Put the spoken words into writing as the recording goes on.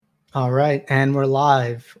All right, and we're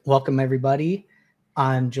live. Welcome, everybody.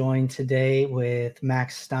 I'm joined today with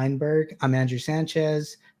Max Steinberg. I'm Andrew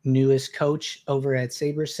Sanchez, newest coach over at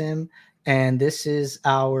SaberSim, and this is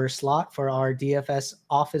our slot for our DFS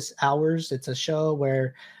office hours. It's a show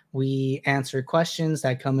where we answer questions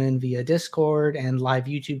that come in via Discord and live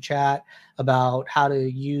YouTube chat about how to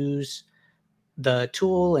use the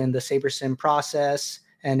tool and the SaberSim process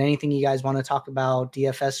and anything you guys want to talk about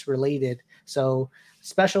DFS related. So,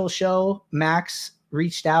 special show, Max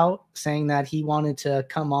reached out saying that he wanted to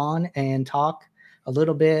come on and talk a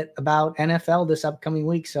little bit about NFL this upcoming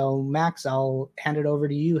week. So, Max, I'll hand it over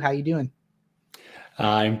to you. How you doing?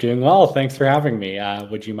 I'm doing well. Thanks for having me.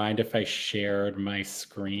 Would you mind if I shared my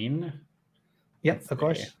screen? Yep, of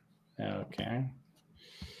course. Okay.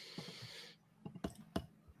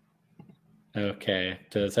 Okay.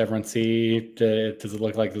 Does everyone see? Does it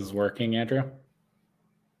look like this is working, Andrew?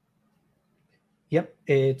 Yep,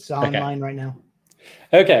 it's online right now.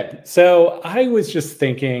 Okay. So I was just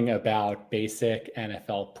thinking about basic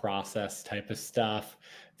NFL process type of stuff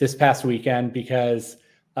this past weekend because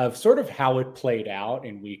of sort of how it played out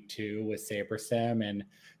in week 2 with SaberSim and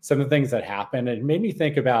some of the things that happened. It made me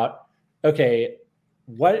think about, okay,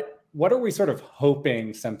 what are we sort of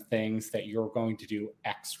hoping some things that you're going to do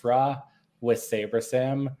extra with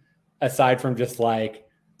SaberSim aside from just like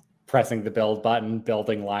pressing the build button,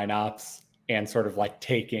 building lineups, and sort of like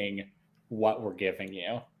taking what we're giving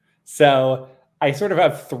you. So I sort of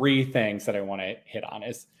have 3 things that I want to hit on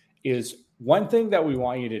is one thing that we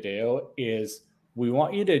want you to do is we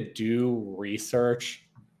want you to do research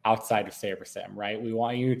outside of SaberSim, right? We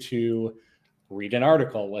want you to read an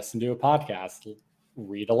article, listen to a podcast,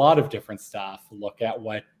 read a lot of different stuff, look at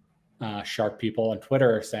what sharp people on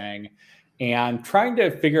Twitter are saying, and trying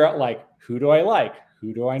to figure out like, who do I like?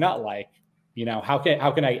 Who do I not like? You know, how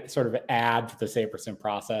can I sort of add to the SaberSim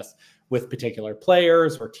process with particular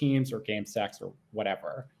players or teams or game stacks or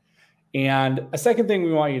whatever. And a second thing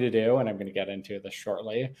we want you to do, and I'm going to get into this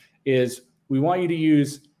shortly, is we want you to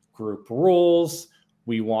use group rules.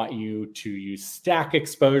 We want you to use stack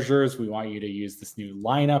exposures. We want you to use this new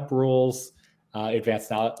lineup rules,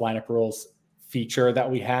 advanced lineup rules feature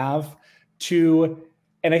that we have to,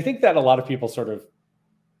 and I think that a lot of people sort of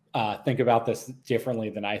think about this differently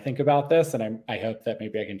than I think about this, and I hope that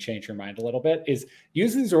maybe I can change your mind a little bit, is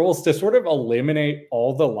use these rules to sort of eliminate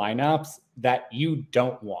all the lineups that you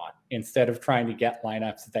don't want instead of trying to get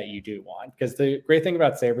lineups that you do want. Because the great thing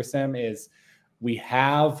about SaberSim is we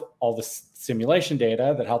have all the simulation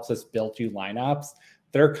data that helps us build you lineups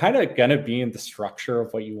that are kind of going to be in the structure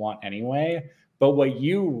of what you want anyway. But what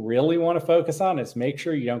you really want to focus on is make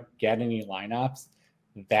sure you don't get any lineups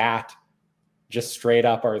that just straight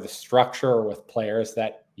up are the structure with players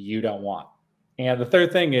that you don't want. And the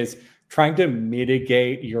third thing is trying to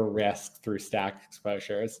mitigate your risk through stack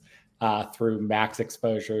exposures, through max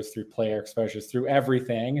exposures, through player exposures, through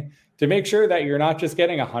everything to make sure that you're not just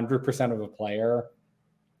getting 100% of a player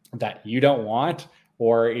that you don't want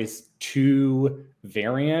or is too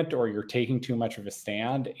variant or you're taking too much of a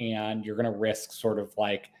stand and you're going to risk sort of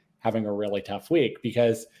like having a really tough week.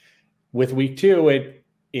 Because with week 2,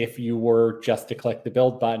 if you were just to click the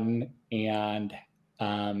build button and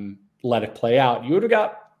let it play out, you would have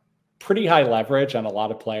got pretty high leverage on a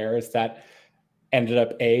lot of players that ended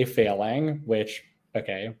up failing, which,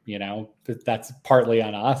 okay, you know, that's partly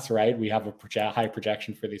on us, right? We have a high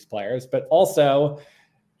projection for these players, but also,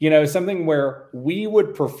 you know, something where we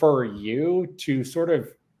would prefer you to sort of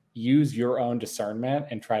use your own discernment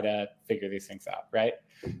and try to figure these things out, right?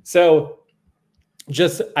 So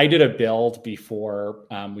I did a build before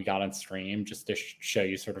we got on stream just to show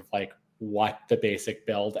you sort of like what the basic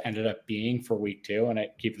build ended up being for week 2. And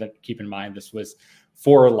keep in mind, this was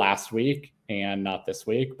for last week and not this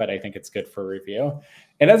week, but I think it's good for review.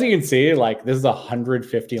 And as you can see, like this is a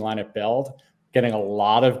 150 lineup build, getting a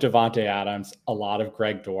lot of Devontae Adams, a lot of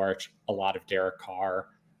Greg Dortch, a lot of Derek Carr,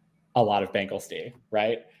 a lot of Bengals D,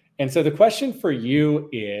 right? And so the question for you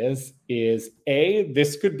is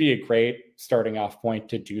this could be a great starting off point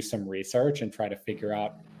to do some research and try to figure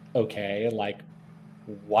out, okay, like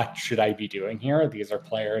what should I be doing here? These are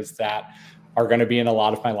players that are going to be in a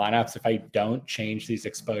lot of my lineups if I don't change these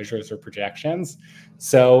exposures or projections.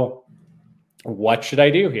 So what should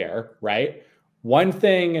I do here, right? One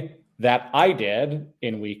thing that I did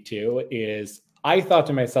in week 2 is I thought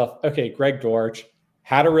to myself, okay, Greg Dortch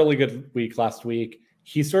had a really good week last week.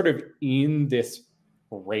 He's sort of in this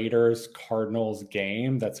Raiders Cardinals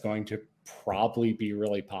game that's going to probably be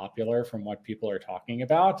really popular from what people are talking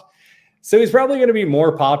about. So he's probably going to be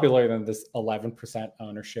more popular than this 11%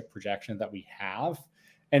 ownership projection that we have.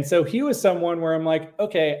 And so he was someone where I'm like,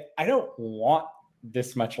 okay, I don't want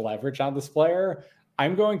this much leverage on this player.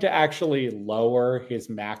 I'm going to actually lower his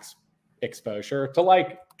max exposure to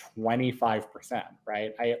like 25%,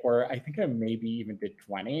 right? I think I maybe even did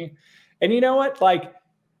 20. And you know what? Like,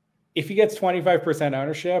 if he gets 25%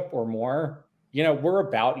 ownership or more, we're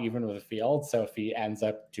about even with the field. So if he ends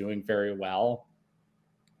up doing very well,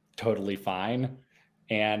 totally fine.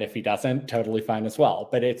 And if he doesn't, totally fine as well.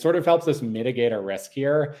 But it sort of helps us mitigate our risk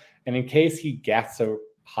here. And in case he gets a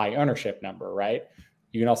high ownership number, right?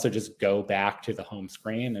 You can also just go back to the home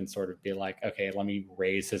screen and sort of be like, okay, let me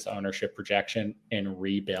raise his ownership projection and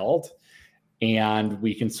rebuild. And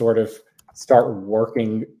we can sort of start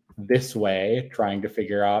working this way, trying to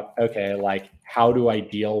figure out, okay, like, how do I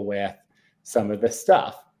deal with some of this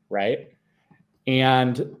stuff, right?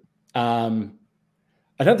 And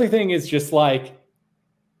another thing is just like,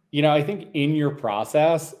 I think in your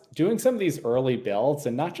process, doing some of these early builds,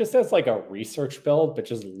 and not just as like a research build, but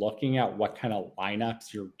just looking at what kind of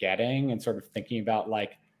lineups you're getting and sort of thinking about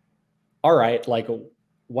like, all right, like,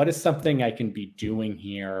 what is something I can be doing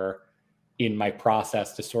here in my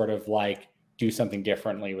process to sort of like do something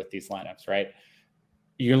differently with these lineups, right?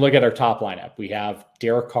 You can look at our top lineup. We have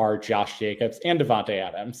Derek Carr, Josh Jacobs, and Devontae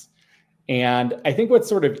Adams. And I think what's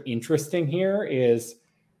sort of interesting here is,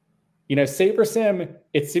 SaberSim,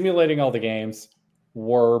 it's simulating all the games.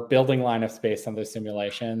 We're building lineups based on those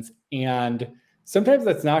simulations. And sometimes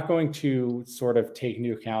that's not going to sort of take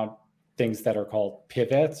into account things that are called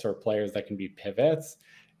pivots or players that can be pivots.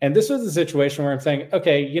 And this was a situation where I'm saying,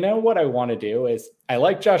 okay, you know what I want to do is I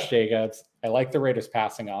like Josh Jacobs. I like the Raiders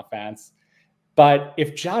passing offense. But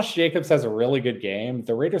if Josh Jacobs has a really good game,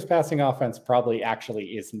 the Raiders passing offense probably actually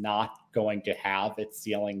is not going to have its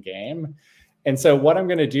ceiling game. And so what I'm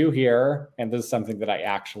going to do here, and this is something that I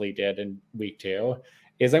actually did in week 2,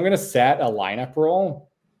 is I'm going to set a lineup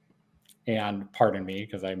rule. And pardon me,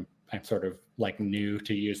 because I'm sort of like new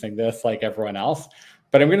to using this like everyone else,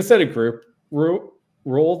 but I'm going to set a group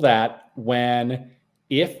rule that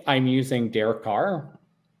if I'm using Derek Carr,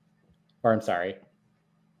 or I'm sorry,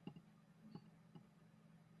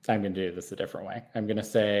 I'm going to do this a different way. I'm going to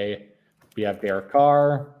say we have Derek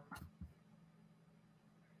Carr,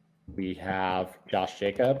 we have Josh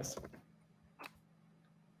Jacobs,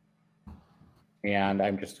 and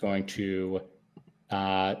I'm just going to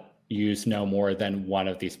use no more than one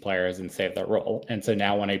of these players and save that role. And so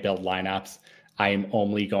now when I build lineups, I'm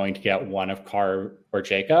only going to get one of Carr or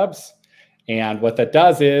Jacobs. And what that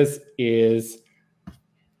does is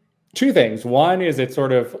two things. One is it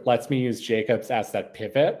sort of lets me use Jacobs as that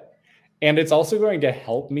pivot. And it's also going to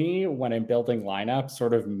help me when I'm building lineups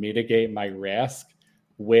sort of mitigate my risk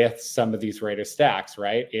with some of these Raider stacks,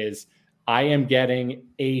 right? Is I am getting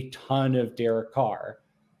a ton of Derek Carr.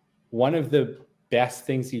 One of the best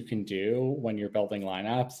things you can do when you're building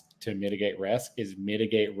lineups to mitigate risk is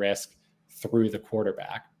mitigate risk through the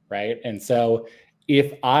quarterback, right? And so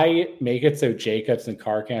if I make it so Jacobs and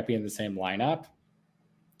Carr can't be in the same lineup,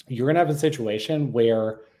 you're going to have a situation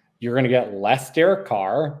where you're going to get less Derek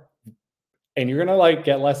Carr, and you're going to like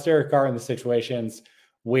get less Derek Carr in the situations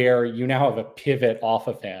where you now have a pivot off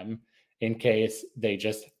of him in case they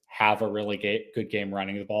just have a really good game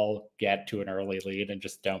running the ball, get to an early lead, and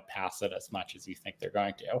just don't pass it as much as you think they're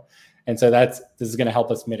going to. And so this is going to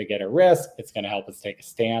help us mitigate a risk. It's going to help us take a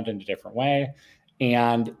stand in a different way.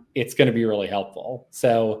 And it's going to be really helpful.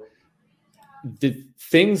 So the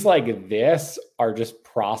things like this are just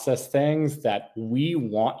process things that we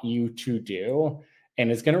want you to do.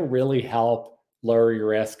 And it's going to really help lower your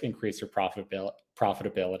risk, increase your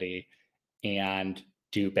profitability, and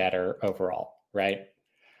do better overall, right?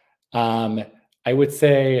 I would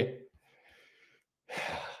say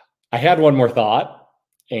I had one more thought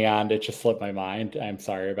and it just slipped my mind. I'm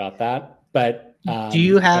sorry about that. But do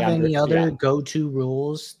you have any other go-to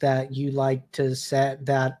rules that you like to set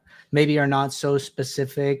that maybe are not so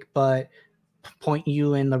specific, but point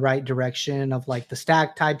you in the right direction of like the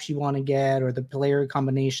stack types you want to get or the player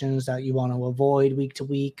combinations that you want to avoid week to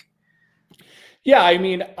week? Yeah, I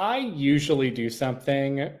mean, I usually do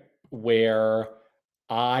something where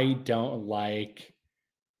I don't like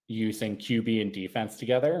using QB and defense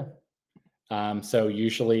together. So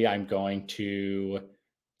usually I'm going to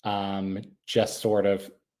just sort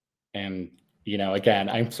of, and again,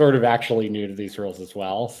 I'm sort of actually new to these rules as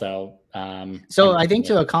well. So I think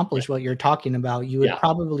to accomplish what you're talking about, you would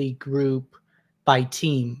probably group by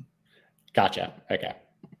team. Gotcha. Okay.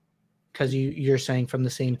 Because you're saying from the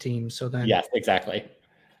same team. So then yes, exactly.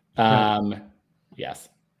 Yes.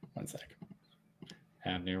 One sec.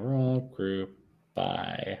 Add new rule, group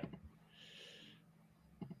by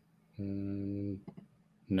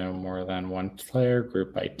no more than one player,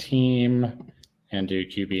 group by team, and do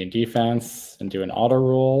QB and defense, and do an auto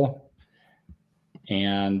rule.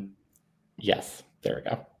 And yes, there we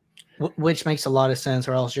go. Which makes a lot of sense,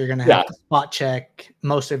 or else you're going to have to spot check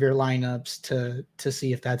most of your lineups to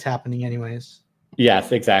see if that's happening anyways.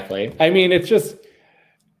 Yes, exactly. I mean, it's just,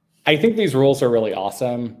 I think these rules are really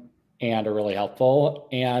awesome and are really helpful.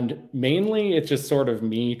 And mainly it's just sort of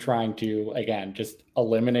me trying to, again, just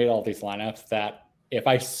eliminate all these lineups that if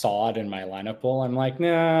I saw it in my lineup pool, I'm like,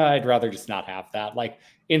 nah, I'd rather just not have that. Like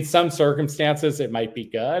in some circumstances, it might be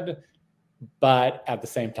good, but at the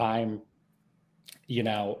same time, you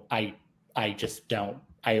know, I just don't,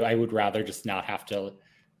 I would rather just not have to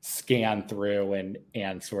scan through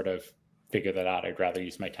and sort of figure that out. I'd rather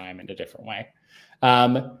use my time in a different way.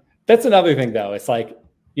 That's another thing though. It's like,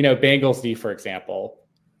 you know, Bengals D, for example,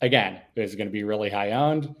 again, it was going to be really high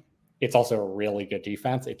owned. It's also a really good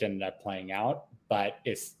defense. It didn't end up playing out, but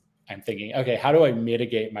I'm thinking, okay, how do I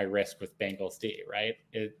mitigate my risk with Bengals D, right?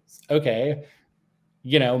 It's okay.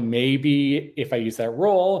 You know, maybe if I use that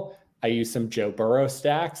rule, I use some Joe Burrow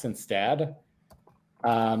stacks instead.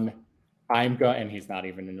 I'm going, and he's not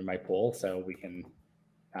even into my pool, so we can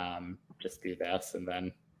just do this and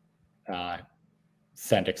then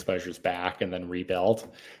send exposures back and then rebuild.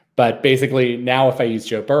 But basically, now if I use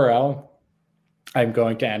Joe Burrow, I'm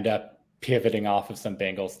going to end up pivoting off of some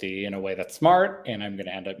Bengals D in a way that's smart, and I'm going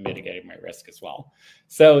to end up mitigating my risk as well.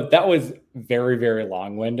 So that was very, very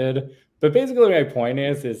long-winded. But basically, my point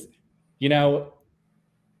is, you know,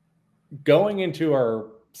 going into our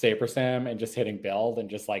SaberSim and just hitting build and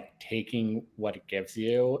just like taking what it gives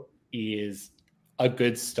you is a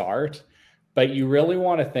good start. But you really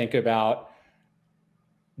want to think about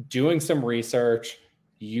doing some research,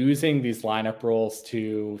 using these lineup rules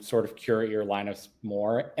to sort of curate your lineups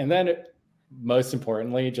more. And then most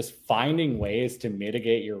importantly, just finding ways to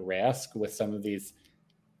mitigate your risk with some of these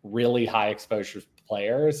really high exposure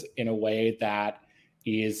players in a way that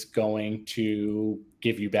is going to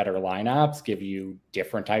give you better lineups, give you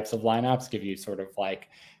different types of lineups, give you sort of like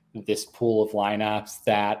this pool of lineups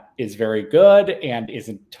that is very good and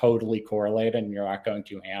isn't totally correlated, and you're not going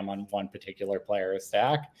to ham on one particular player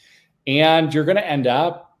stack. And you're going to end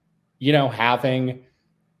up, you know, having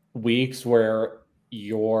weeks where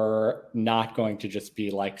you're not going to just be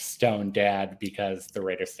like stone dead because the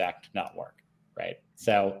Raider stack did not work, right?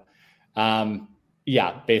 So,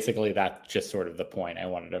 yeah, basically that's just sort of the point I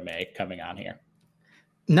wanted to make coming on here.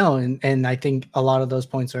 No, and I think a lot of those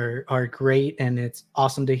points are great, and it's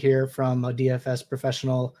awesome to hear from a DFS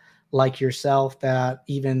professional like yourself that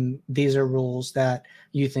even these are rules that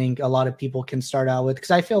you think a lot of people can start out with.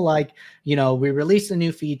 Because I feel like, you know, we release a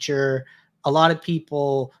new feature, a lot of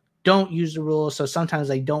people don't use the rules, so sometimes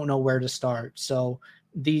they don't know where to start. So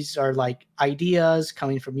these are like ideas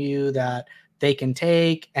coming from you that they can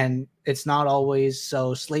take, and it's not always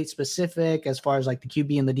so slate specific as far as like the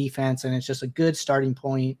QB and the defense, and it's just a good starting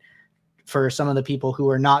point for some of the people who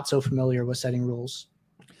are not so familiar with setting rules.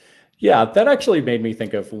 Yeah, that actually made me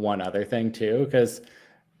think of one other thing too, because,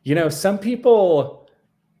 you know, some people,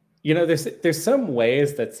 you know, there's some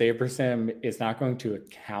ways that SaberSim is not going to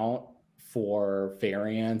account for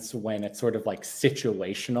variance when it's sort of like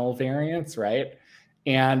situational variance, right?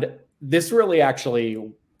 And this really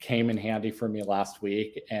actually came in handy for me last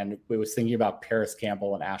week, and we was thinking about Paris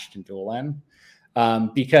Campbell and Ashton Doolin,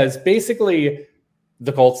 because basically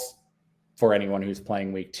the Colts, for anyone who's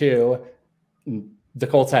playing week 2, the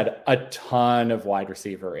Colts had a ton of wide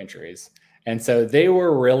receiver injuries. And so they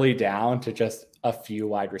were really down to just a few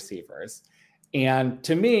wide receivers. And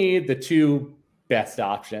to me, the two best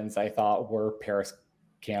options I thought were Paris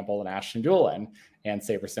Campbell and Ashton Doolin, and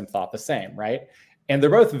SaberSim thought the same, right? And they're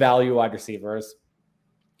both value wide receivers.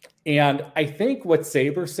 And I think what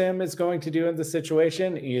SaberSim is going to do in this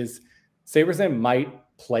situation is SaberSim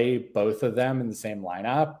might play both of them in the same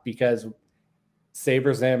lineup, because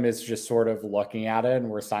SaberSim is just sort of looking at it, and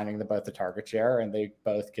we're assigning them both the target share, and they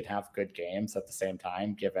both could have good games at the same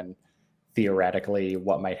time, given theoretically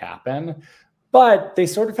what might happen. But they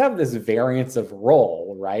sort of have this variance of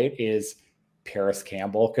role, right? Is Paris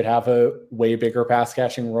Campbell could have a way bigger pass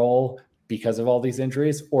catching role because of all these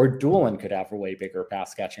injuries, or Doolin could have a way bigger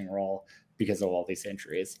pass catching role because of all these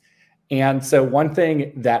injuries. And so one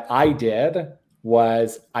thing that I did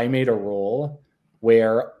was I made a rule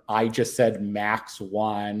where I just said max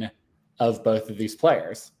one of both of these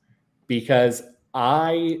players, because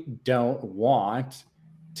I don't want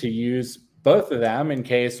to use both of them in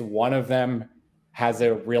case one of them has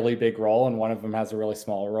a really big role and one of them has a really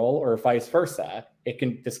small role, or vice versa.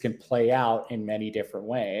 This can play out in many different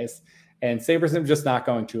ways. And SaberSim's just not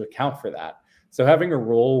going to account for that. So having a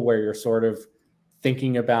rule where you're sort of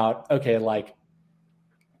thinking about, okay, like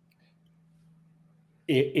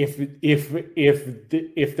if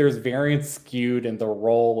there's variance skewed in the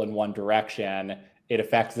roll in one direction, it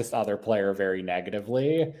affects this other player very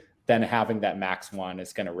negatively, then having that max one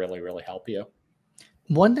is going to really, really help you.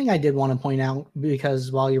 One thing I did want to point out,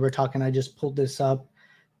 because while you were talking, I just pulled this up.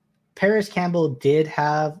 Paris Campbell did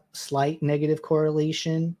have slight negative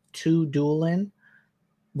correlation to Doolin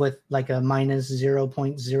with like a minus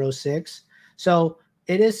 0.06. So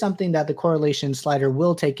it is something that the correlation slider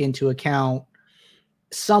will take into account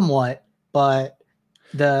somewhat, but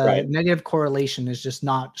the negative correlation is just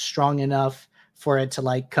not strong enough for it to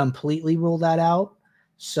like completely rule that out.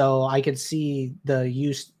 So I could see the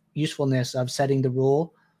usefulness of setting the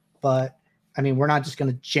rule, but I mean, we're not just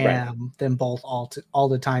going to jam them both all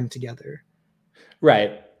the time together.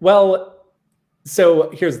 Right. Well, so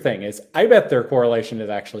here's the thing is I bet their correlation is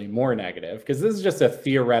actually more negative, because this is just a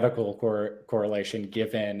theoretical correlation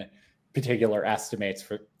given particular estimates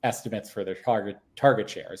for their target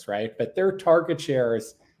shares, right? But their target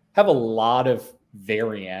shares have a lot of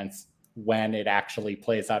variance when it actually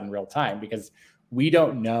plays out in real time, because we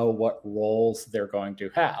don't know what roles they're going to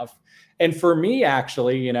have. And for me,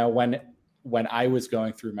 actually, you know, when I was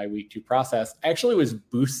going through my week 2 process, I actually was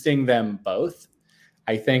boosting them both.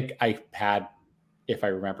 I think I had, if I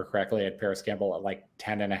remember correctly, I had Paris Campbell at like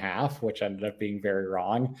 10.5, which ended up being very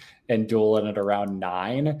wrong, and Doolin at around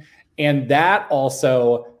 9. And that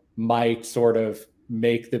also might sort of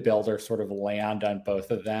make the builder sort of land on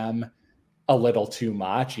both of them a little too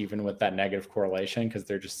much, even with that negative correlation, because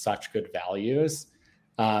they're just such good values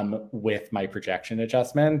with my projection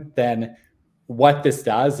adjustment. Then what this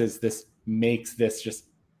does is this makes this just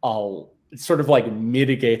all sort of like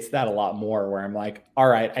mitigates that a lot more, where I'm like, all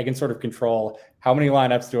right, I can sort of control how many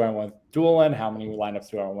lineups do I want with Doolin, how many lineups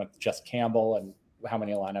do I want with just Campbell, and how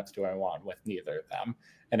many lineups do I want with neither of them.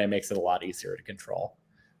 And it makes it a lot easier to control.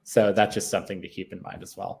 So that's just something to keep in mind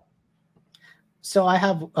as well. So I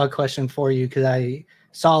have a question for you, because I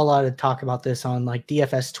saw a lot of talk about this on like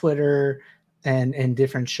DFS Twitter and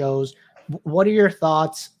different shows. What are your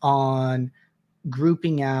thoughts on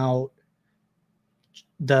grouping out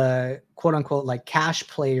the quote unquote like cash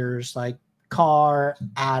players like Carr,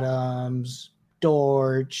 Adams,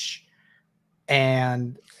 Dortch,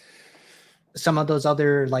 and some of those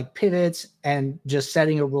other like pivots, and just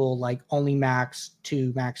setting a rule like only max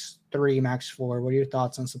 2, max 3, max 4? What are your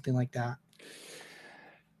thoughts on something like that?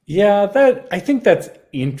 Yeah, I think that's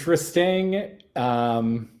interesting. I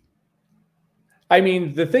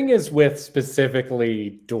mean, the thing is with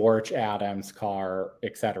specifically Dortch, Adams, Carr,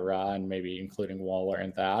 etc., and maybe including Waller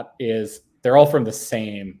and that, is they're all from the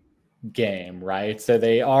same game, right? So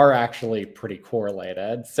they are actually pretty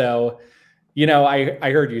correlated. So, you know,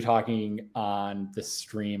 I heard you talking on the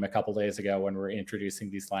stream a couple days ago when we were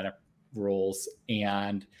introducing these lineup rules,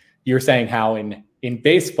 and you were saying how in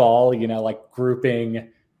baseball, you know, like grouping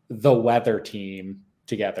the weather team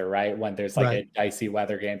together, right? When there's like a dicey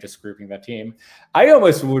weather game, just grouping that team. I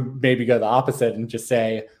almost would maybe go the opposite and just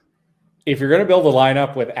say, if you're going to build a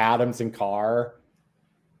lineup with Adams and Carr,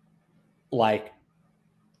 like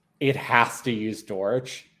it has to use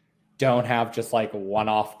Dortch. Don't have just like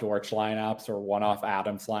one-off Dortch lineups or one-off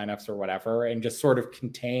Adams lineups or whatever, and just sort of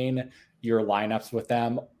contain your lineups with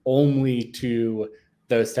them only to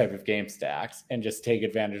those type of game stacks, and just take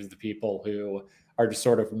advantage of the people who are just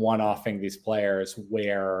sort of one-offing these players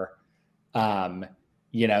where,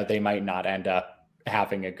 you know, they might not end up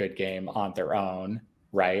having a good game on their own,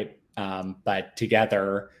 right? But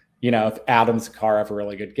together, you know, if Adams and Carr have a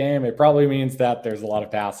really good game, it probably means that there's a lot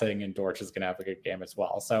of passing and Dortch is going to have a good game as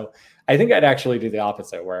well. So I think I'd actually do the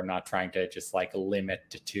opposite, where I'm not trying to just like limit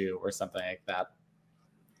to 2 or something like that.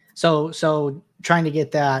 So trying to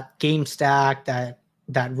get that game stack, that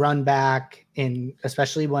run back, in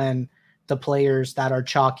especially when the players that are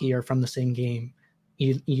chalky are from the same game,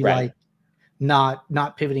 you right. Like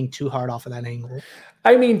not pivoting too hard off of that angle.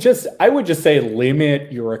 I mean, I would just say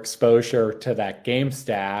limit your exposure to that game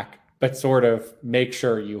stack, but sort of make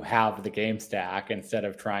sure you have the game stack instead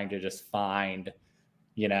of trying to just find,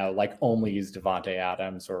 you know, like only use Devontae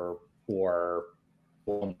Adams or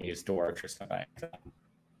only use Dortch or something like that.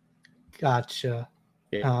 Gotcha.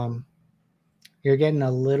 Yeah. You're getting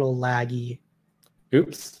a little laggy.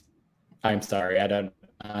 Oops. I'm sorry. I'm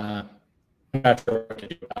not sure what to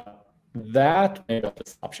do about that. Maybe I'll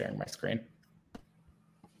just stop sharing my screen.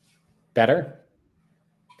 Better?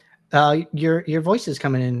 Your voice is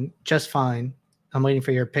coming in just fine. I'm waiting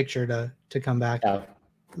for your picture to come back. Oh.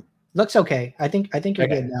 Looks okay. I think you're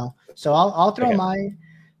good now. So I'll throw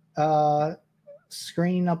my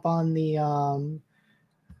screen up on the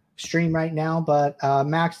stream right now, but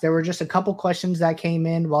Max, there were just a couple questions that came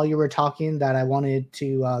in while you were talking that I wanted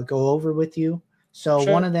to go over with you. So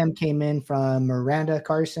Sure. one of them came in from Miranda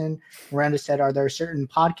Carson. Miranda said, are there certain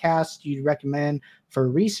podcasts you'd recommend for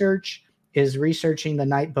research? Is researching the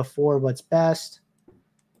night before what's best?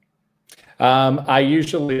 I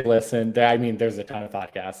usually listen. I mean, there's a ton of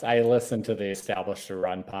podcasts. I listen to the Established to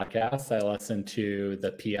Run podcast. I listen to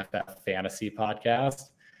the PFF Fantasy podcast.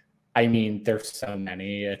 I mean, there's so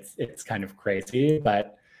many. It's kind of crazy,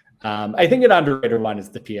 but I think an underrated one is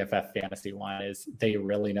the PFF Fantasy one. Is they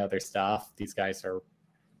really know their stuff. These guys are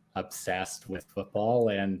obsessed with football,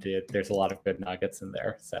 and there's a lot of good nuggets in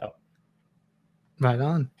there. So, Right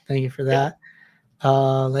on. Thank you for that.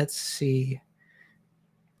 Let's see.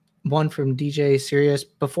 One from DJ Sirius.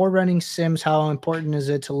 Before running sims, how important is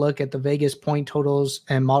it to look at the Vegas point totals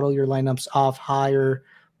and model your lineups off higher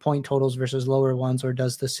point totals versus lower ones, or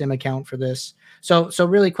does the sim account for this? So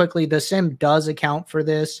really quickly, the sim does account for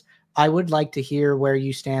this. I would like to hear where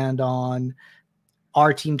you stand on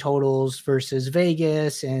our team totals versus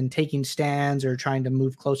Vegas and taking stands or trying to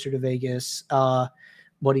move closer to Vegas.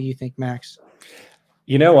 What do you think, Max?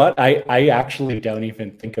 You know what? I actually don't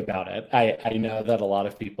even think about it. I know that a lot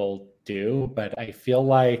of people do, but I feel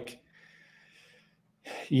like,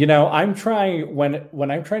 I'm trying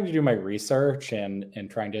when I'm trying to do my research and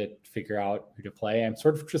trying to figure out who to play, I'm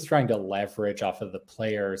sort of just trying to leverage off of the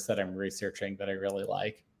players that I'm researching that I really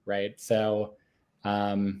like, right? So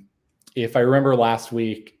if I remember last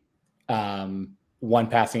week, one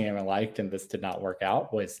passing game I liked, and this did not work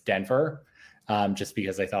out, was Denver. Just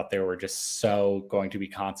because I thought they were just so going to be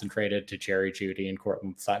concentrated to Jerry Jeudy and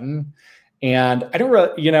Cortland Sutton. And I don't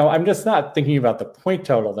really, I'm just not thinking about the point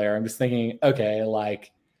total there. I'm just thinking, okay,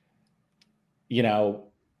 like,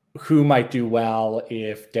 who might do well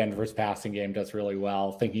if Denver's passing game does really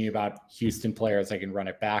well, thinking about Houston players I can run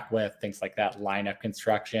it back with, things like that, lineup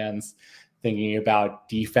constructions, thinking about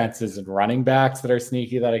defenses and running backs that are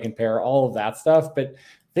sneaky that I can pair, all of that stuff. But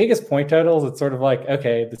Vegas point totals, it's sort of like,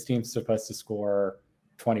 okay, this team's supposed to score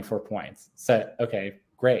 24 points. So, okay,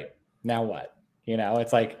 great. Now what?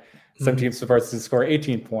 It's like some team's supposed to score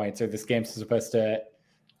 18 points, or this game's supposed to,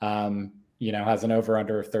 has an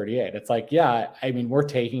over-under of 38. It's like, yeah, I mean, we're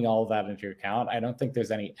taking all of that into account. I don't think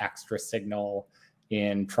there's any extra signal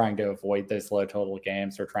in trying to avoid those low total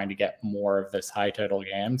games or trying to get more of those high total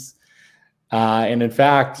games. And in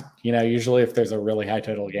fact, usually if there's a really high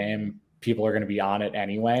total game, people are going to be on it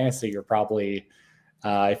anyway. So you're probably,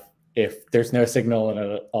 if there's no signal in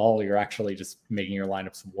it at all, you're actually just making your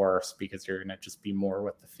lineups worse because you're going to just be more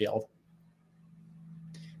with the field.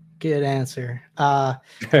 Good answer.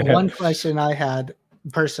 One question I had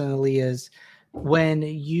personally is, when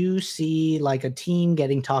you see like a team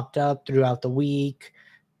getting talked up throughout the week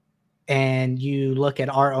and you look at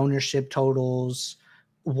our ownership totals,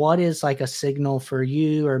 what is like a signal for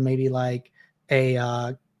you, or maybe like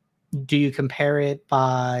do you compare it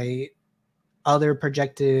by other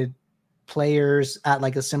projected players at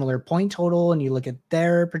like a similar point total and you look at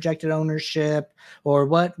their projected ownership, or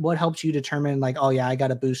what helps you determine like, oh yeah, I got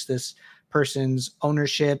to boost this person's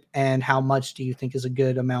ownership, and how much do you think is a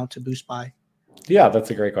good amount to boost by? Yeah,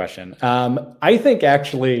 that's a great question. I think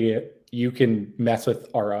actually you can mess with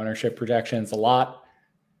our ownership projections a lot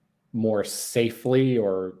more safely,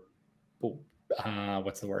 or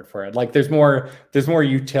what's the word for it? Like there's more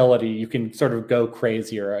utility. You can sort of go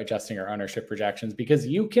crazier adjusting your ownership projections because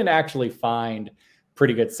you can actually find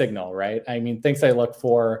pretty good signal, right? I mean, things I look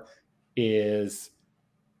for is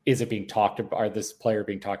it being talked about? Are this player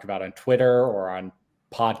being talked about on Twitter or on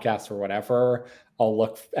podcasts or whatever? I'll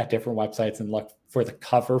look at different websites and look for the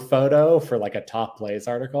cover photo for like a top plays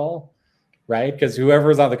article, right? Because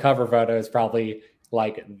whoever's on the cover photo is probably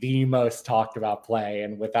like the most talked about play,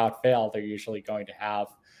 and without fail, they're usually going to have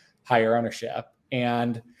higher ownership.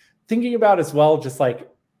 And thinking about as well, just like,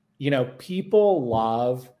 people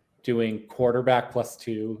love doing quarterback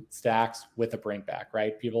 +2 stacks with a bring back,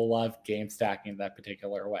 right? People love game stacking that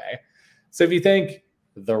particular way. So if you think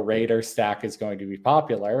the Raider stack is going to be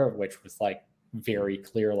popular, which was like very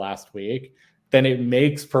clear last week, then it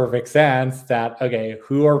makes perfect sense that, okay,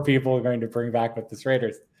 who are people going to bring back with this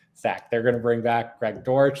Raiders stack? They're going to bring back Greg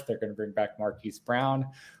Dortch. They're going to bring back Marquise Brown.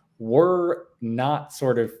 We're not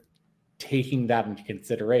sort of taking that into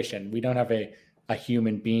consideration. We don't have a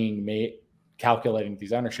human being calculating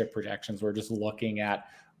these ownership projections. We're just looking at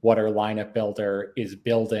what our lineup builder is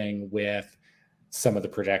building with some of the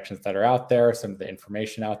projections that are out there, some of the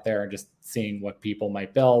information out there, and just seeing what people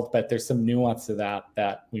might build. But there's some nuance to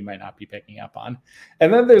that we might not be picking up on.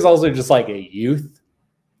 And then there's also just like a youth,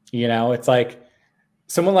 it's like,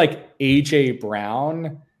 someone like AJ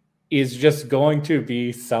Brown is just going to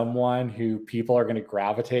be someone who people are going to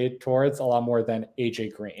gravitate towards a lot more than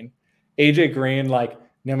AJ Green. AJ Green, like,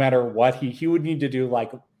 no matter what, he would need to do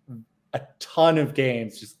like a ton of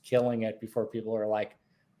games just killing it before people are like,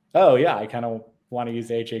 oh yeah, I kind of want to use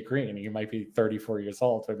AJ Green. He might be 34 years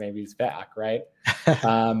old, but maybe he's back, right?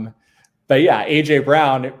 But yeah, AJ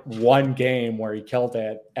Brown, one game where he killed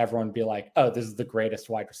it, everyone would be like, oh, this is the greatest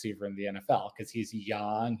wide receiver in the NFL because he's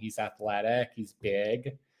young, he's athletic, he's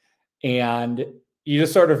big. And you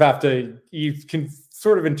just sort of have to, you can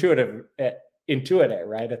sort of intuit it,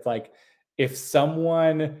 right? It's like if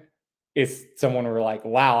someone we're like,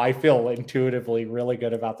 wow, I feel intuitively really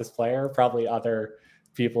good about this player, probably other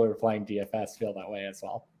people who are playing DFS feel that way as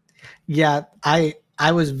well. Yeah, I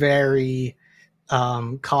was very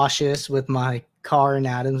cautious with my Carr and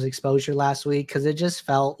Adams exposure last week because it just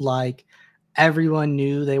felt like everyone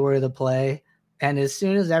knew they were the play. And as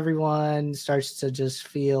soon as everyone starts to just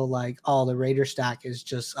feel like, oh, the Raider stack is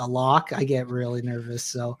just a lock, I get really nervous.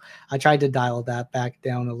 So I tried to dial that back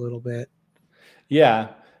down a little bit. Yeah.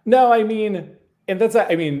 No, I mean, and that's,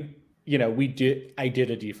 I mean, I did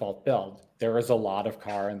a default build. There was a lot of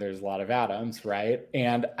Carr and there's a lot of Adams, right?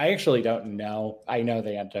 And I actually don't know. I know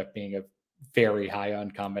they ended up being a very high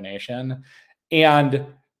owned combination. And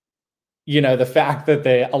the fact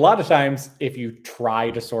that a lot of times, if you try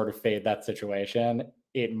to sort of fade that situation,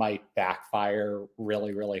 it might backfire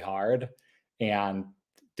really, really hard. And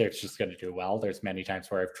they're just going to do well. There's many times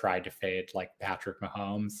where I've tried to fade like Patrick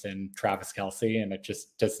Mahomes and Travis Kelce, and it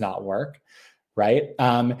just does not work. Right.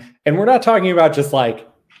 And we're not talking about just like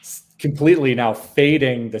completely now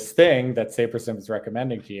fading this thing that SaberSim is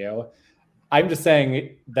recommending to you. I'm just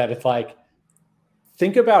saying that it's like,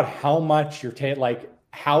 think about how much you're like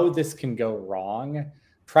how this can go wrong.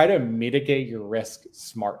 Try to mitigate your risk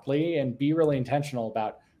smartly and be really intentional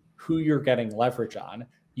about who you're getting leverage on.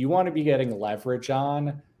 You want to be getting leverage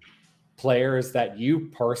on players that you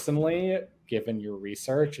personally, given your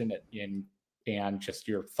research and just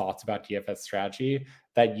your thoughts about DFS strategy,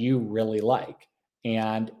 that you really like.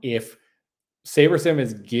 And if SaberSim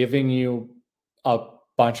is giving you a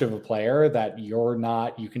bunch of a player that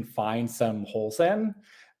you can find some holes in,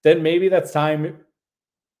 then maybe that's time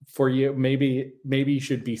for you. Maybe you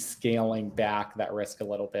should be scaling back that risk a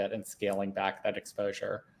little bit and scaling back that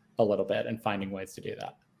exposure a little bit and finding ways to do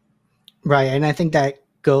that. Right. And I think that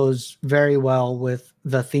goes very well with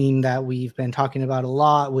the theme that we've been talking about a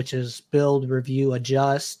lot, which is build, review,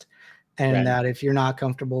 adjust. And Right. that if you're not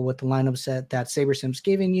comfortable with the lineup set that SaberSim's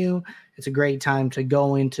giving you, it's a great time to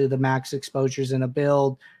go into the max exposures in a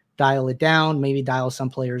build, dial it down, maybe dial some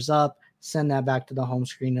players up, send that back to the home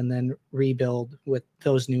screen, and then rebuild with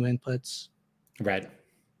those new inputs. Right.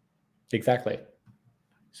 Exactly.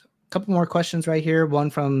 So, a couple more questions right here.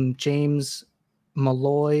 One from James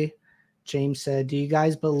Malloy. James said, do you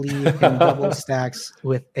guys believe in double stacks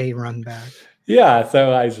with a run back? Yeah.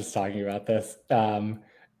 So I was just talking about this.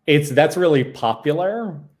 That's really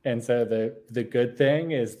popular. And so the good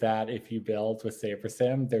thing is that if you build with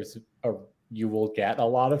SaberSim, you will get a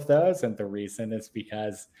lot of those. And the reason is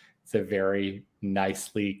because it's a very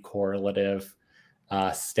nicely correlative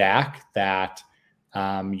stack that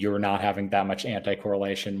you're not having that much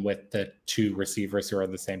anti-correlation with the two receivers who are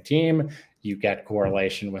on the same team. You get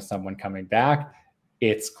correlation with someone coming back.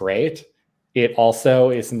 It's great. It also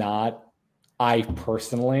is not, I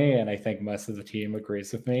personally, and I think most of the team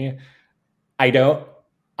agrees with me, I don't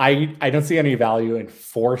see any value in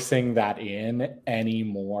forcing that in any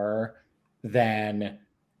more than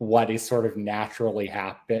what is sort of naturally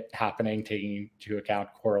happening, taking into account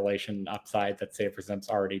correlation and upside that SaberSim's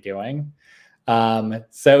already doing.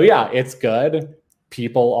 So yeah, it's good.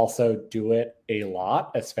 People also do it a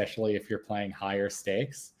lot, especially if you're playing higher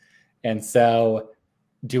stakes. And so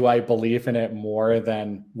do I believe in it more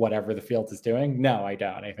than whatever the field is doing? No, I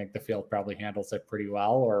don't. I think the field probably handles it pretty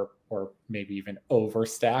well, or maybe even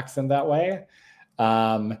overstacks in that way.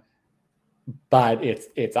 But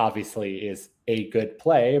it's obviously is a good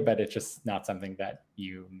play, but it's just not something that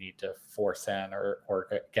you need to force in or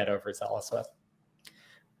get overzealous with.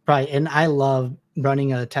 Right. And I love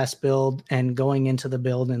running a test build and going into the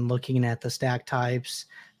build and looking at the stack types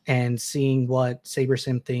and seeing what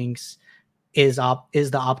SaberSim thinks is the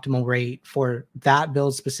optimal rate for that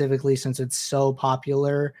build specifically, since it's so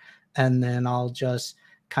popular. And then I'll just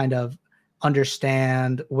kind of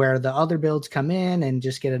understand where the other builds come in and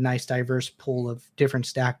just get a nice diverse pool of different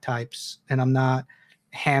stack types. And I'm not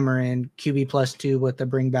hammering QB+2 with the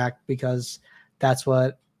bring back because that's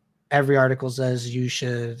what every article says you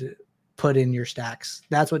should put in your stacks.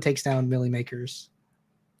 That's what takes down Millie makers.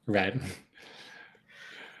 Right.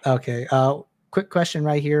 Okay. Quick question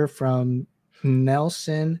right here from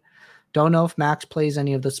Nelson. Don't know if Max plays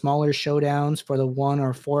any of the smaller showdowns for the 1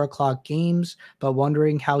 or 4 o'clock games, but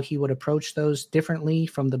wondering how he would approach those differently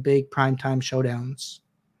from the big primetime showdowns.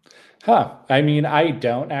 I mean, I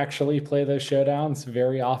don't actually play those showdowns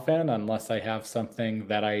very often unless I have something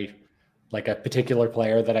that I like, a particular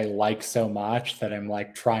player that I like so much that I'm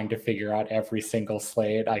like trying to figure out every single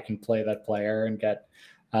slate I can play that player and get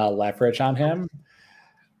leverage on him.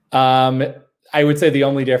 I would say the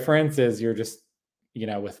only difference is you're just,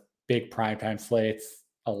 with big primetime slates,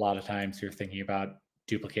 a lot of times you're thinking about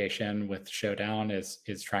duplication. With showdown is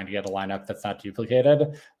trying to get a lineup that's not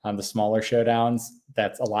duplicated. On the smaller showdowns,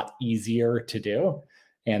 that's a lot easier to do,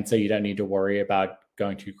 and so you don't need to worry about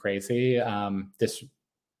going too crazy. This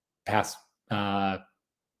past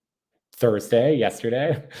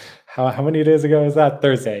yesterday. How many days ago was that?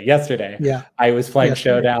 Thursday, yesterday. Yeah. I was playing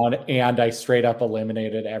Yesterday. Showdown and I straight up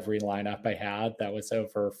eliminated every lineup I had that was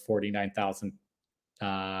over 49,000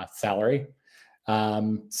 salary.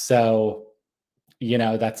 So,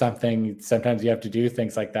 that's something, sometimes you have to do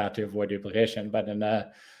things like that to avoid duplication. But in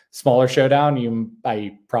a smaller showdown,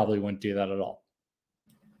 I probably wouldn't do that at all.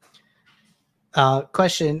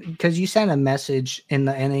 Question, because you sent a message in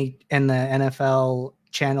the NFL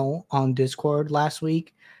channel on Discord last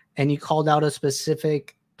week, and you called out a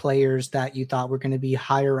specific players that you thought were going to be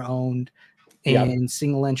higher owned in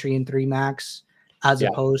single entry and 3 max as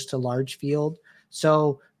opposed to large field.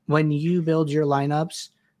 So when you build your lineups,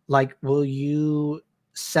 like, will you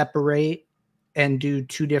separate and do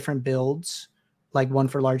 2 different builds, like one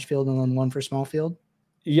for large field and then one for small field?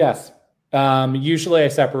 Yes. Usually I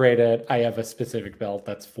separate it. I have a specific build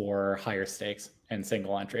that's for higher stakes and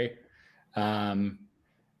single entry.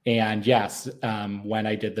 And yes, when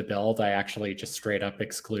I did the build, I actually just straight up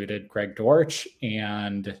excluded Greg Dortch,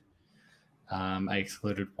 and I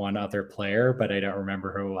excluded one other player, but I don't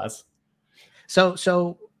remember who it was.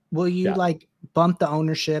 So will you like bump the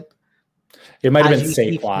ownership? It might have been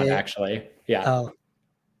Saquon, actually. Yeah. Oh,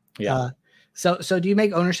 yeah. So do you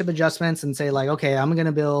make ownership adjustments and say like, okay, I'm going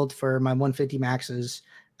to build for my 150 maxes,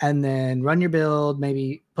 and then run your build,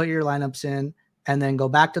 maybe put your lineups in, and then go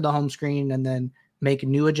back to the home screen and then make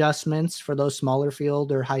new adjustments for those smaller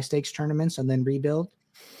field or high stakes tournaments and then rebuild?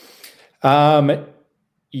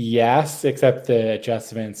 Yes, except the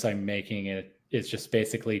adjustments I'm making is just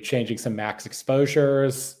basically changing some max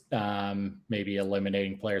exposures, maybe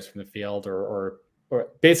eliminating players from the field, or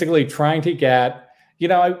basically trying to get,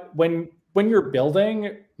 when you're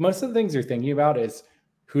building, most of the things you're thinking about is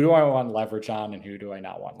who do I want leverage on and who do I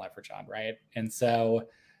not want leverage on, right? And so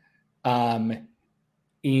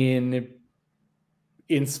in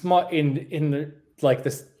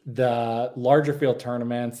the larger field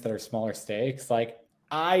tournaments that are smaller stakes, like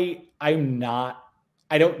I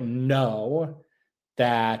don't know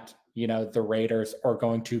that, the Raiders are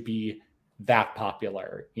going to be that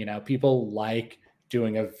popular. People like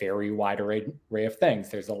doing a very wide array of things.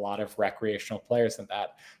 There's a lot of recreational players in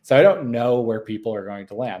that. So I don't know where people are going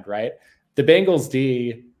to land, right? The Bengals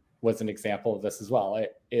D was an example of this as well.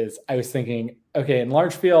 I was thinking, okay, in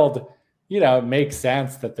large field, it makes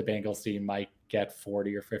sense that the Bengals team might get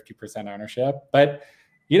 40 or 50% ownership, but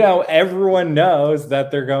everyone knows that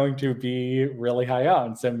they're going to be really high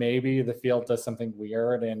owned. So maybe the field does something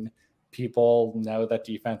weird and people know that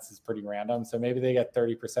defense is pretty random. So maybe they get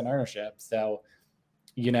 30% ownership. So,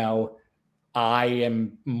 I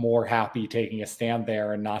am more happy taking a stand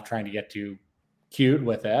there and not trying to get too cute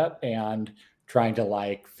with it and trying to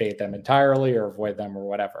like fade them entirely or avoid them or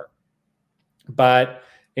whatever. But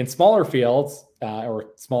in smaller fields,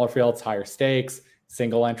 higher stakes,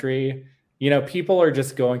 single entry, people are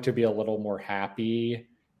just going to be a little more happy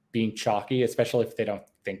being chalky, especially if they don't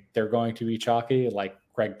think they're going to be chalky, like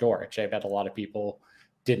Greg Dortch. I bet a lot of people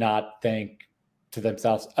did not think to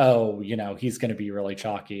themselves, oh, he's going to be really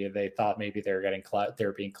chalky. They thought maybe they're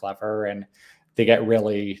being clever, and they get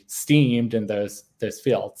really steamed in those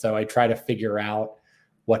fields. So I try to figure out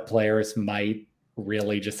what players might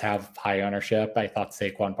really just have high ownership. I thought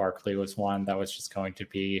Saquon Barkley was one that was just going to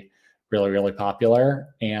be really, really popular,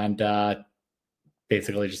 and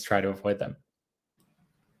basically just try to avoid them.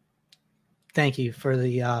 Thank you for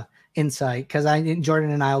the insight, because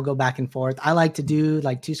Jordan and I will go back and forth. I like to do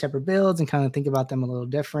like 2 separate builds and kind of think about them a little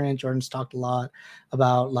different. Jordan's talked a lot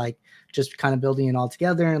about like just kind of building it all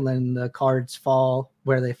together and letting the cards fall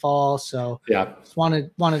where they fall. So just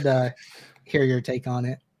wanted to hear your take on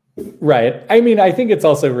it. Right. I mean, I think it's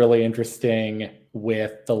also really interesting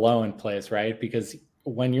with the low end plays, right? Because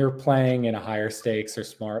when you're playing in a higher stakes or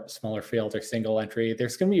smaller field or single entry,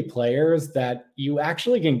 there's going to be players that you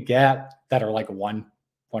actually can get that are like 1%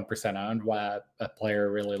 1% owned. What a player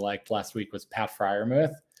I really liked last week was Pat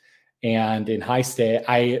Fryermuth. And in high stake,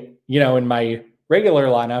 in my regular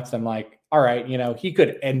lineups, I'm like, all right, he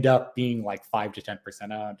could end up being like 5 to 10%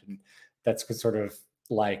 owned. And that's sort of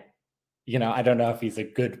like, I don't know if he's a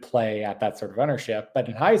good play at that sort of ownership, but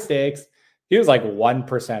in high stakes, he was like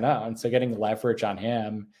 1% owned. So getting leverage on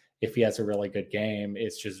him, if he has a really good game,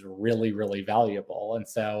 is just really, really valuable. And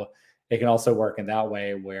so it can also work in that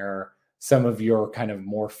way where some of your kind of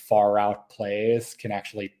more far out plays can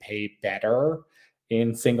actually pay better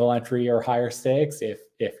in single entry or higher stakes if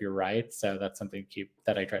you're right. So that's something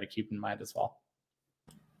that I try to keep in mind as well.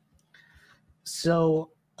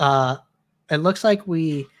 So it looks like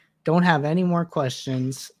we don't have any more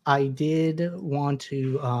questions. I did want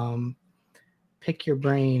to pick your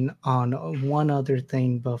brain on one other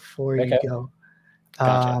thing before you go.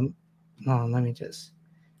 Gotcha. Let me just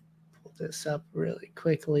pull this up really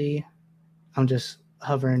quickly. I'm just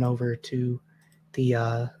hovering over to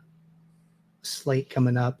the slate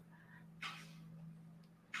coming up.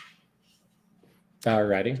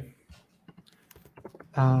 Alrighty.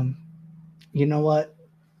 You know what?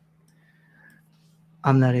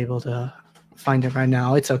 I'm not able to find it right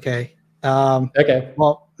now. It's okay. Okay.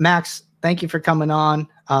 Well, Max, thank you for coming on.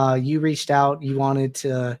 You reached out. You wanted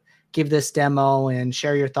to give this demo and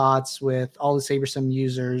share your thoughts with all the SaberSim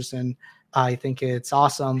users. And I think it's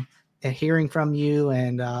awesome hearing from you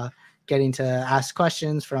and getting to ask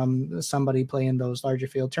questions from somebody playing those larger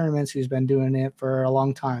field tournaments who's been doing it for a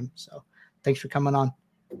long time. So thanks for coming on.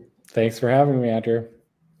 Thanks for having me, Andrew.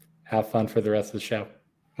 Have fun for the rest of the show.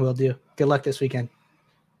 Will do. Good luck this weekend.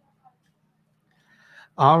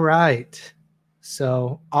 All right.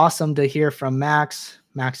 So awesome to hear from Max.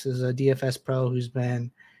 Max is a DFS pro who's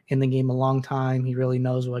been in the game a long time. He really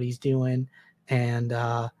knows what he's doing. And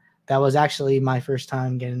that was actually my first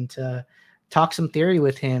time getting to talk some theory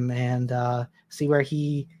with him and see where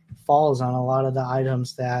he falls on a lot of the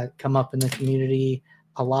items that come up in the community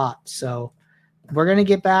a lot. So we're going to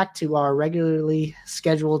get back to our regularly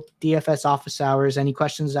scheduled DFS office hours. Any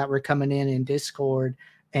questions that were coming in Discord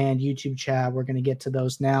and YouTube chat, we're going to get to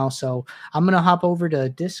those now. So I'm going to hop over to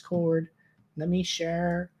Discord. Let me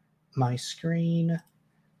share my screen.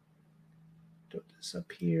 Put this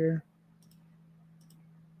up here.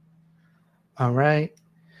 All right.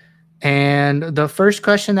 And the first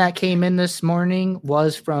question that came in this morning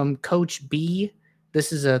was from Coach B.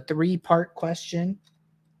 This is a 3-part question.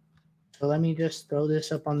 So let me just throw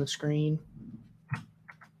this up on the screen.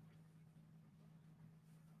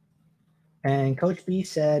 And Coach B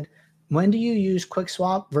said, when do you use quick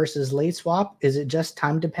swap versus late swap? Is it just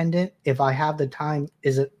time dependent? If I have the time,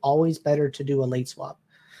 is it always better to do a late swap?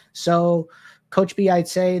 So Coach B, I'd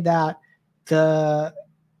say that the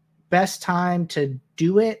best time to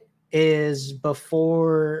do it is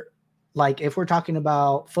before, like if we're talking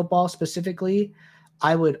about football specifically,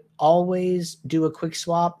 I would always do a quick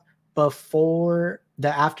swap before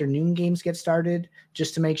the afternoon games get started,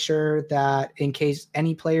 just to make sure that in case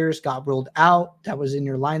any players got ruled out that was in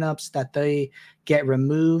your lineups, that they get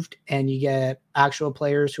removed and you get actual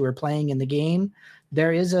players who are playing in the game.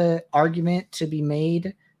 There is an argument to be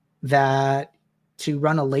made that to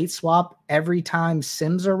run a late swap every time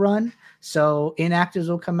sims are run. So inactives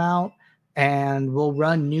will come out and we'll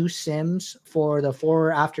run new sims for the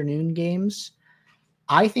 4 afternoon games.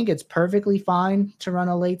 I think it's perfectly fine to run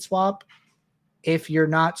a late swap if you're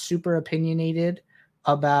not super opinionated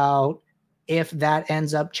about if that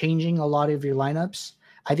ends up changing a lot of your lineups.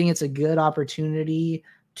 I think it's a good opportunity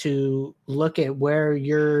to look at where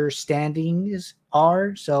your standings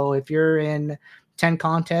are. So if you're in 10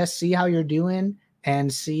 contests, see how you're doing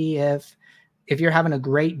and see if you're having a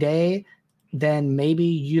great day, then maybe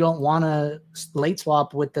you don't want to late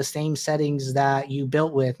swap with the same settings that you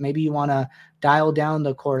built with. Maybe you want to dial down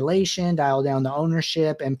the correlation, dial down the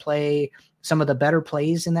ownership, and play some of the better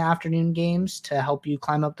plays in the afternoon games to help you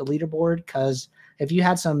climb up the leaderboard. Because if you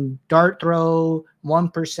had some dart throw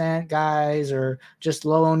 1% guys or just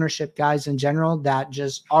low ownership guys in general that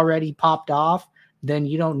just already popped off, then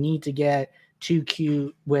you don't need to get too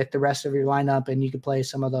cute with the rest of your lineup and you could play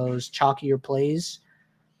some of those chalkier plays.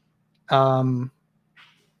 I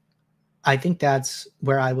think that's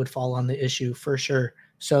where I would fall on the issue for sure.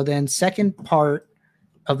 So then second part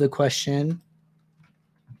of the question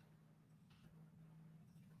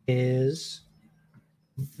is,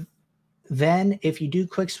 then if you do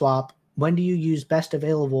quick swap, when do you use best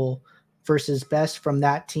available versus best from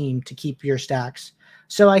that team to keep your stacks?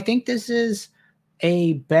 So I think this is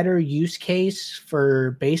a better use case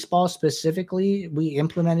for baseball specifically. We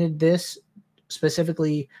implemented this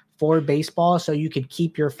specifically for baseball, so you could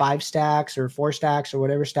keep your 5 stacks or 4 stacks or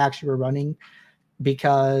whatever stacks you were running.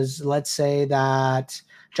 Because let's say that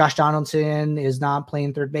Josh Donaldson is not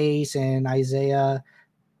playing third base and Isaiah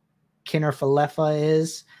Kinner-Falefa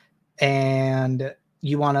is, and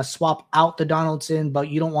you want to swap out the Donaldson, but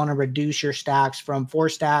you don't want to reduce your stacks from 4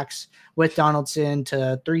 stacks with Donaldson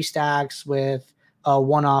to 3 stacks with a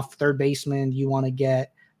one-off third baseman. You want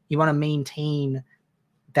to maintain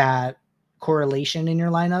that correlation in your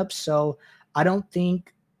lineup. So I don't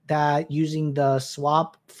think that using the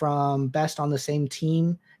swap from best on the same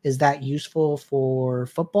team is that useful for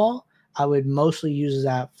football. I would mostly use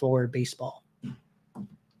that for baseball.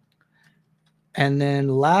 And then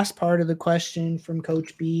last part of the question from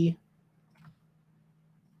Coach B.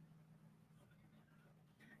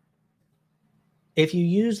 If you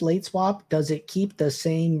use late swap, does it keep the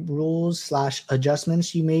same rules /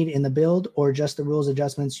 adjustments you made in the build, or just the rules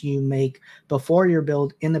adjustments you make before your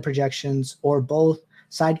build in the projections, or both?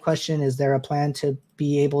 Side question, is there a plan to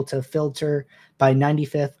be able to filter by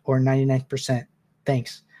 95th or 99th%?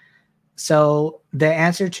 Thanks. So the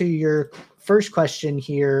answer to your first question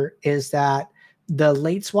here is that the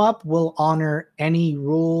late swap will honor any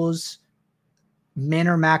rules, min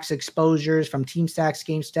or max exposures from team stacks,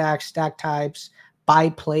 game stacks, stack types by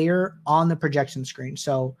player on the projection screen.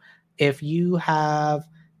 So if you have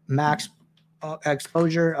max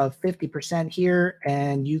exposure of 50% here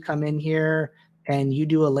and you come in here and you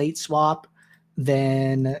do a late swap,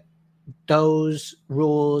 then those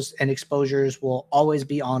rules and exposures will always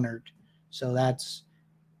be honored. So that's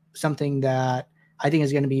something that I think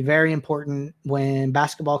is going to be very important when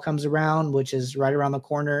basketball comes around, which is right around the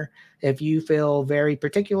corner. If you feel very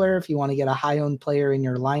particular, if you want to get a high-owned player in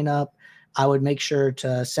your lineup, I would make sure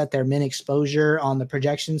to set their min exposure on the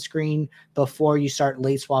projection screen before you start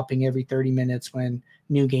late swapping every 30 minutes when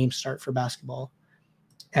new games start for basketball.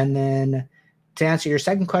 And then to answer your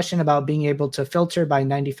second question about being able to filter by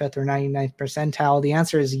 95th or 99th percentile, the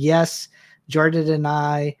answer is yes. Jordan and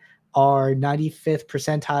I are 95th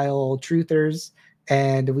percentile truthers,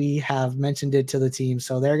 and we have mentioned it to the team.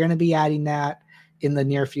 So they're going to be adding that in the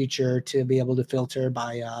near future to be able to filter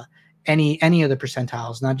by any of the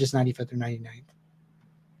percentiles, not just 95th or 99th.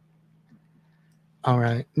 All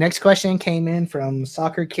right. Next question came in from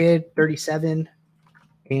Soccer Kid 37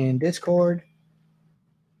 in Discord.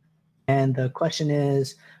 And the question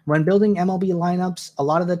is, when building MLB lineups, a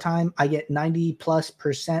lot of the time I get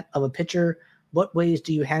 90+% of a pitcher. What ways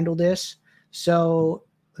do you handle this? So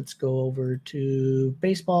let's go over to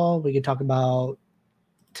baseball. We could talk about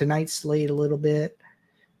tonight's slate a little bit.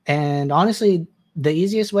 And honestly, the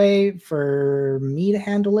easiest way for me to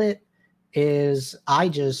handle it is I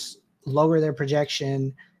just lower their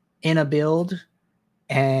projection in a build,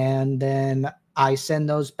 and then I send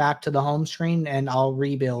those back to the home screen and I'll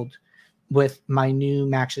rebuild with my new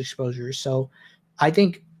max exposure. So I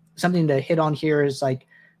think something to hit on here is like,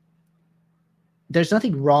 there's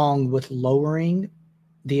nothing wrong with lowering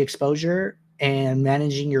the exposure and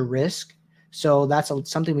managing your risk. So that's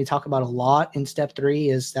something we talk about a lot in step 3,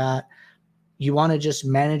 is that you want to just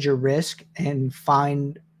manage your risk and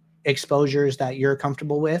find exposures that you're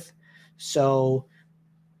comfortable with. So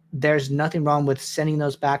there's nothing wrong with sending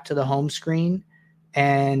those back to the home screen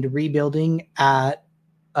and rebuilding at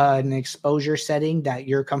an exposure setting that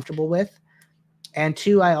you're comfortable with. And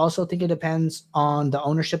 2, I also think it depends on the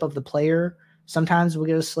ownership of the player. Sometimes we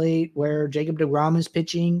get a slate where Jacob deGrom is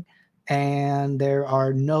pitching and there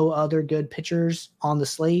are no other good pitchers on the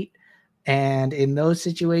slate. And in those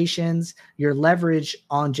situations, your leverage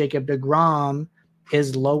on Jacob deGrom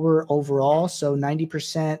is lower overall. So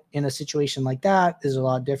 90% in a situation like that is a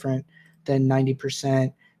lot different than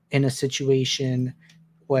 90% in a situation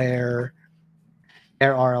where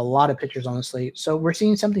there are a lot of pitchers on the slate. So we're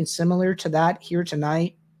seeing something similar to that here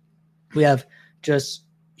tonight. We have just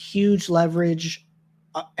huge leverage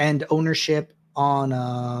and ownership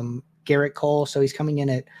on Garrett Cole. So he's coming in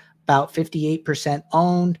at about 58%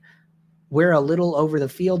 owned. We're a little over the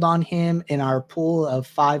field on him in our pool of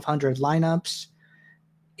 500 lineups.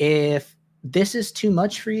 If this is too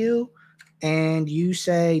much for you and you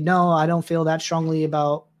say, no, I don't feel that strongly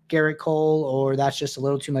about Garrett Cole, or that's just a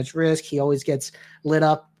little too much risk, he always gets lit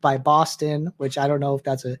up by Boston, which I don't know if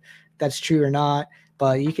that's true or not,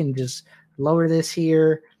 but you can just lower this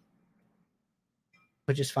here,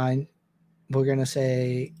 which is fine. We're going to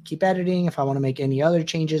say keep editing. If I want to make any other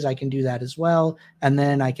changes, I can do that as well. And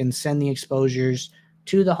then I can send the exposures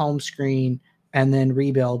to the home screen and then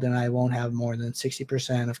rebuild, and I won't have more than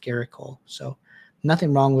 60% of Garrett Cole. So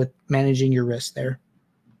nothing wrong with managing your risk there.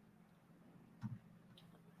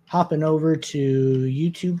 Hopping over to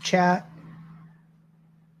YouTube chat.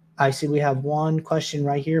 I see we have one question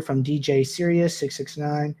right here from DJ Sirius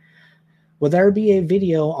 669. Will there be a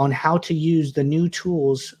video on how to use the new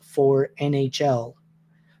tools for NHL?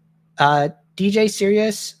 DJ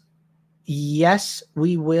Sirius, yes,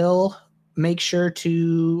 we will make sure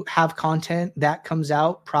to have content that comes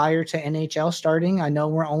out prior to NHL starting. I know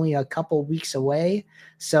we're only a couple weeks away,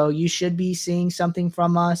 so you should be seeing something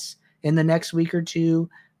from us in the next week or two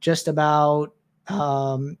just about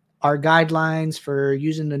our guidelines for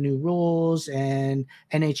using the new rules and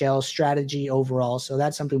NHL strategy overall. So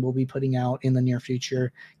that's something we'll be putting out in the near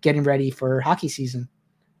future, getting ready for hockey season.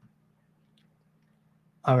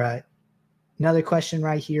 All right. Another question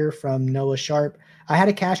right here from Noah Sharp. I had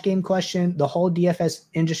a cash game question. The whole DFS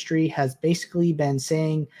industry has basically been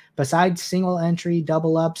saying, besides single entry,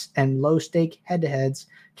 double ups, and low stake head to heads,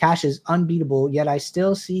 cash is unbeatable, yet I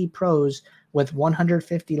still see pros with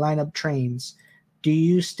 150 lineup trains. Do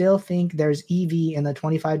you still think there's EV in the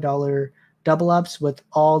 $25 double ups with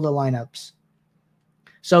all the lineups?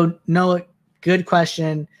 So, Noah, good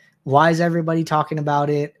question. Why is everybody talking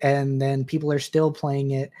about it? And then people are still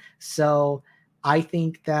playing it. So, I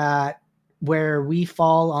think that where we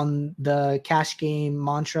fall on the cash game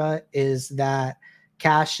mantra is that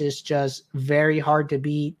cash is just very hard to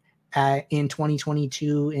beat in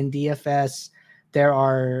 2022 in DFS. There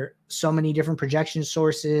are so many different projection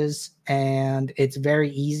sources, and it's very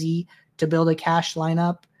easy to build a cash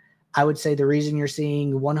lineup. I would say the reason you're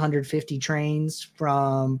seeing 150 trains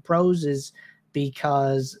from pros is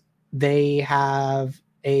because they have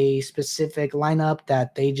a specific lineup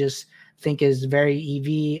that they just think is very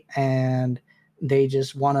EV, and they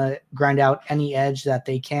just want to grind out any edge that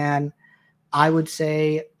they can. I would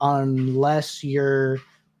say unless you're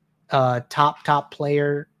a top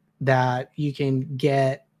player, that you can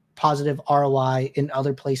get positive ROI in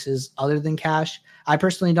other places other than cash. I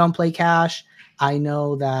personally don't play cash. I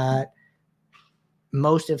know that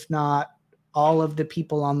most, if not all of the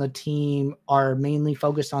people on the team are mainly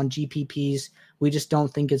focused on GPPs. We just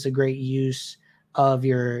don't think it's a great use of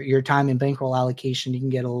your time and bankroll allocation. You can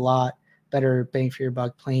get a lot better bang for your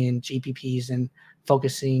buck playing GPPs and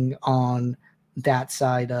focusing on that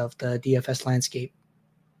side of the DFS landscape.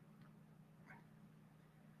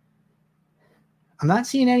 I'm not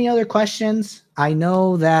seeing any other questions. I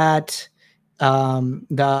know that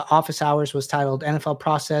the office hours was titled NFL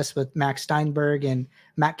Process with Max Steinberg, and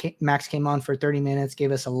Max came on for 30 minutes,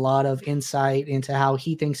 gave us a lot of insight into how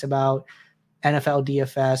he thinks about NFL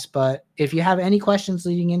DFS. But if you have any questions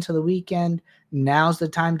leading into the weekend, now's the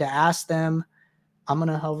time to ask them. I'm going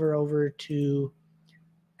to hover over to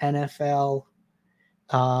NFL.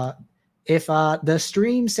 If the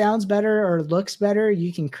stream sounds better or looks better,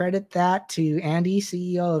 you can credit that to Andy,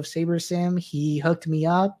 CEO of SaberSim. He hooked me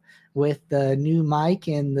up with the new mic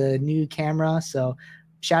and the new camera. So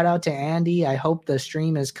shout out to Andy. I hope the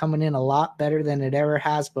stream is coming in a lot better than it ever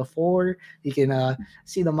has before. You can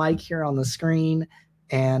see the mic here on the screen,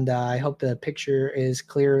 and I hope the picture is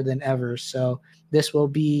clearer than ever. So this will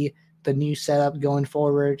be the new setup going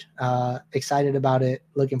forward. Excited about it.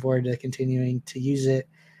 Looking forward to continuing to use it.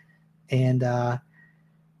 And I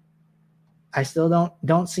still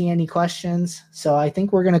don't see any questions. So I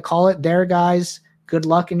think we're going to call it there, guys. Good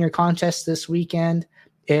luck in your contest this weekend.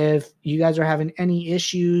 If you guys are having any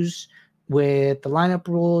issues with the lineup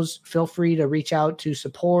rules, feel free to reach out to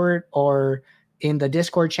support or in the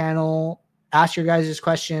Discord channel. Ask your guys'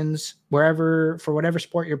 questions wherever, for whatever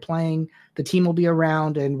sport you're playing. The team will be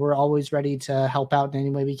around, and we're always ready to help out in any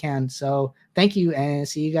way we can. So thank you, and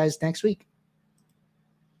see you guys next week.